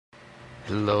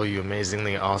Hello, you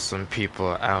amazingly awesome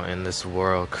people out in this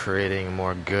world, creating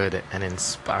more good and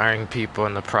inspiring people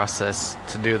in the process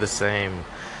to do the same.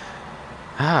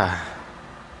 Ah,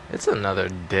 it's another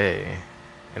day.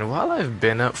 And while I've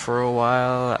been up for a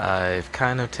while, I've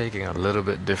kind of taken a little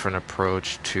bit different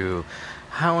approach to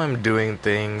how I'm doing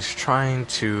things, trying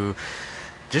to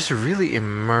just really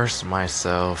immerse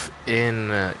myself in,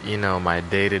 my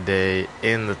day to day,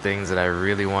 in the things that I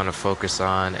really want to focus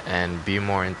on and be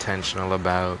more intentional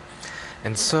about.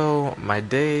 And so my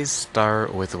days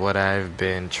start with what I've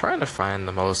been trying to find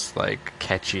the most like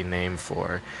catchy name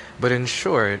for. But in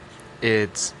short,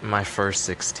 it's my first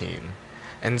 16.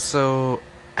 And so,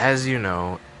 as you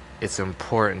know, it's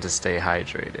important to stay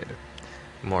hydrated.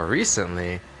 More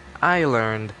recently, I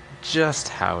learned just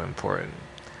how important.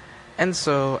 And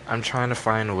so I'm trying to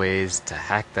find ways to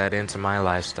hack that into my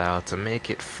lifestyle to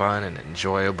make it fun and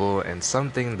enjoyable and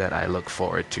something that I look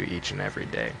forward to each and every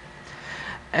day.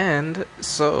 And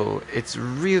so it's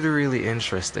really, really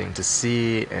interesting to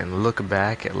see and look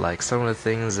back at like some of the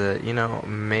things that,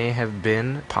 may have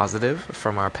been positive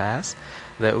from our past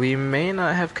that we may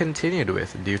not have continued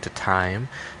with due to time,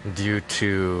 due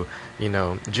to,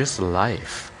 just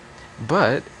life.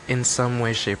 But in some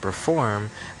way, shape, or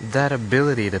form, that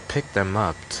ability to pick them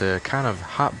up, to kind of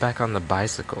hop back on the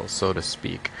bicycle, so to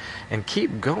speak, and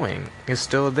keep going is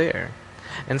still there.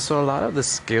 And so a lot of the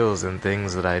skills and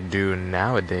things that I do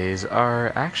nowadays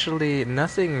are actually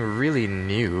nothing really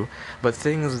new, but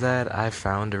things that I've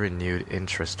found a renewed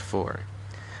interest for.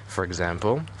 For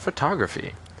example,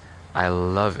 photography. I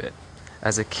love it.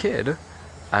 As a kid,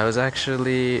 I was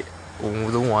actually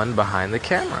the one behind the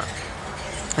camera.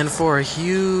 And for a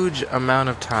huge amount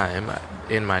of time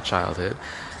in my childhood,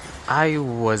 I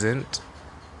wasn't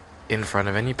in front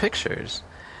of any pictures.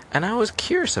 And I was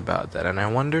curious about that and I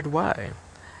wondered why.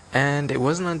 And it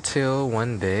wasn't until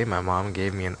one day my mom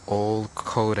gave me an old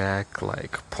Kodak,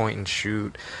 like point and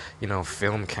shoot,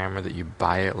 film camera that you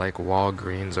buy at like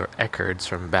Walgreens or Eckerd's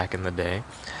from back in the day,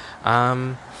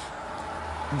 um,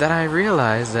 that I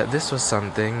realized that this was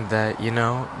something that,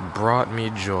 brought me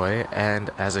joy and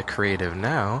as a creative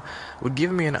now would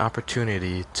give me an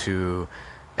opportunity to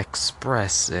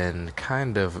express and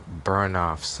kind of burn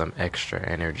off some extra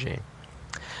energy.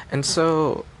 And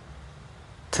so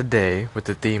today, with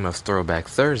the theme of Throwback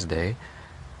Thursday,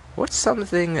 what's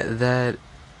something that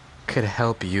could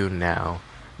help you now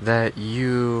that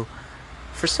you,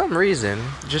 for some reason,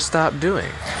 just stopped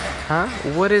doing? Huh?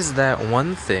 What is that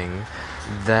one thing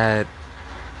that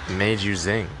made you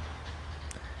zing?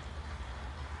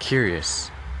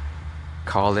 Curious.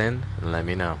 Call in and let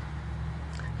me know.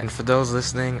 And for those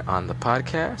listening on the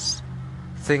podcast,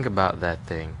 think about that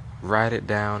thing. Write it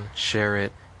down, share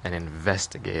it, and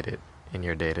investigate it in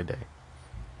your day to day.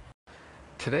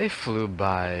 Today flew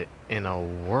by in a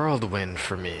whirlwind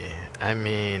for me. I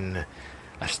mean,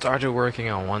 I started working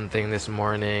on one thing this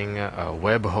morning, a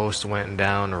web host went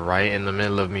down right in the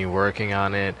middle of me working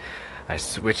on it. I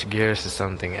switched gears to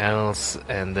something else,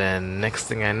 and then next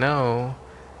thing I know,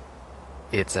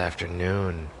 it's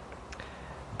afternoon.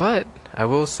 But I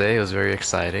will say it was very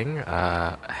exciting.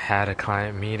 Had a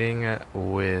client meeting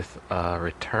with a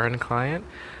return client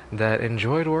that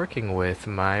enjoyed working with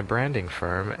my branding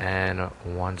firm and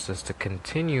wants us to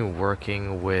continue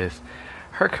working with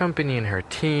her company and her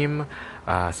team.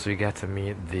 So we got to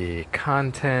meet the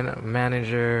content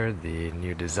manager, the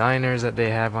new designers that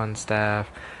they have on staff,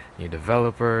 new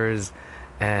developers,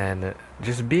 and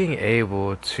just being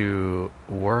able to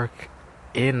work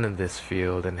in this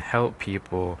field and help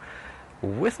people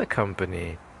with a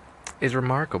company is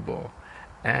remarkable.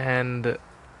 And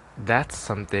that's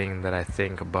something that I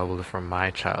think bubbled from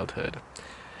my childhood.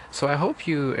 So I hope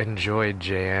you enjoyed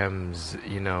JM's,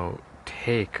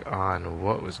 take on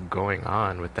what was going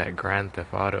on with that Grand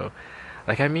Theft Auto.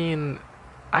 Like, I mean,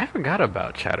 I forgot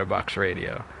about Chatterbox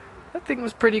Radio. That thing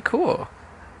was pretty cool.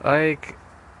 Like,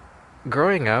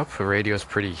 growing up, radio's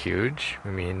pretty huge. I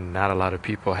mean, not a lot of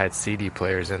people had CD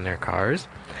players in their cars.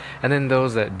 And then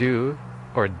those that do,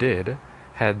 or did,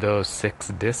 had those 6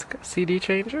 disc CD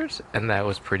changers, and that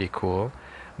was pretty cool.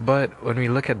 But when we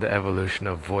look at the evolution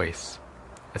of voice,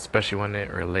 especially when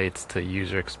it relates to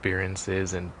user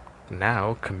experiences and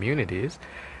now communities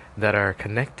that are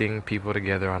connecting people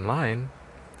together online,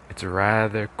 it's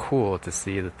rather cool to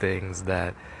see the things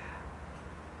that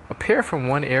appear from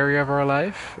one area of our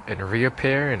life and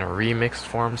reappear in a remixed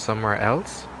form somewhere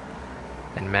else.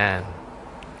 And man,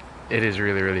 it is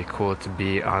really, really cool to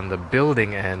be on the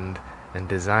building end and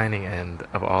designing end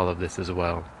of all of this as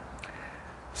well.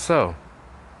 So,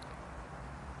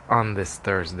 on this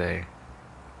Thursday,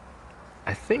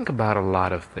 I think about a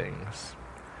lot of things.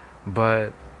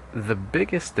 But the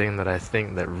biggest thing that I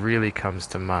think that really comes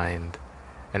to mind,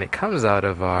 and it comes out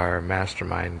of our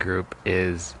mastermind group,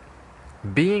 is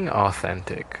being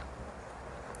authentic.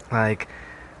 Like,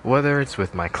 whether it's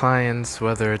with my clients,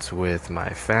 whether it's with my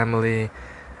family,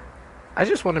 I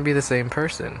just want to be the same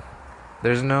person.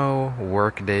 There's no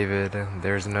work David,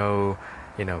 there's no,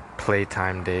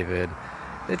 playtime David.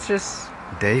 It's just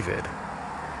David.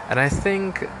 And I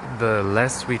think the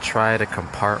less we try to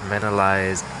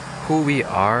compartmentalize who we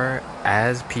are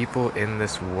as people in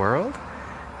this world,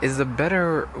 is the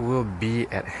better we'll be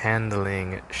at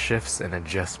handling shifts and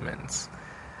adjustments.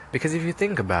 Because if you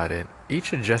think about it,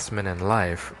 each adjustment in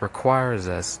life requires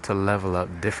us to level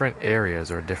up different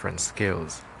areas or different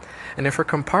skills. And if we're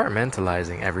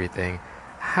compartmentalizing everything,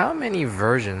 how many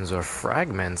versions or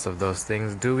fragments of those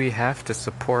things do we have to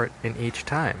support in each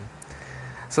time?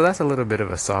 So that's a little bit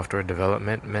of a software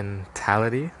development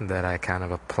mentality that I kind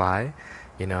of apply.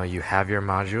 You have your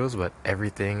modules, but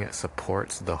everything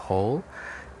supports the whole.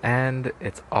 And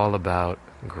it's all about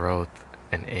growth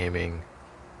and aiming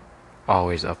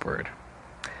always upward.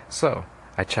 So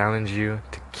I challenge you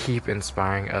to keep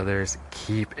inspiring others,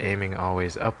 keep aiming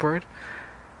always upward.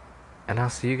 And I'll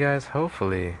see you guys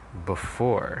hopefully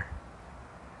before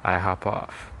I hop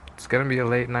off. It's going to be a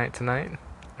late night tonight.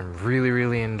 I'm really,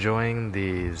 really enjoying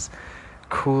these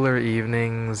cooler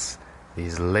evenings,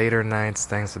 these later nights,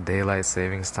 thanks to daylight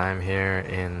savings time here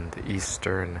in the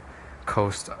eastern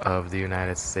coast of the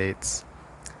United States.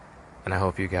 And I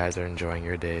hope you guys are enjoying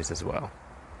your days as well.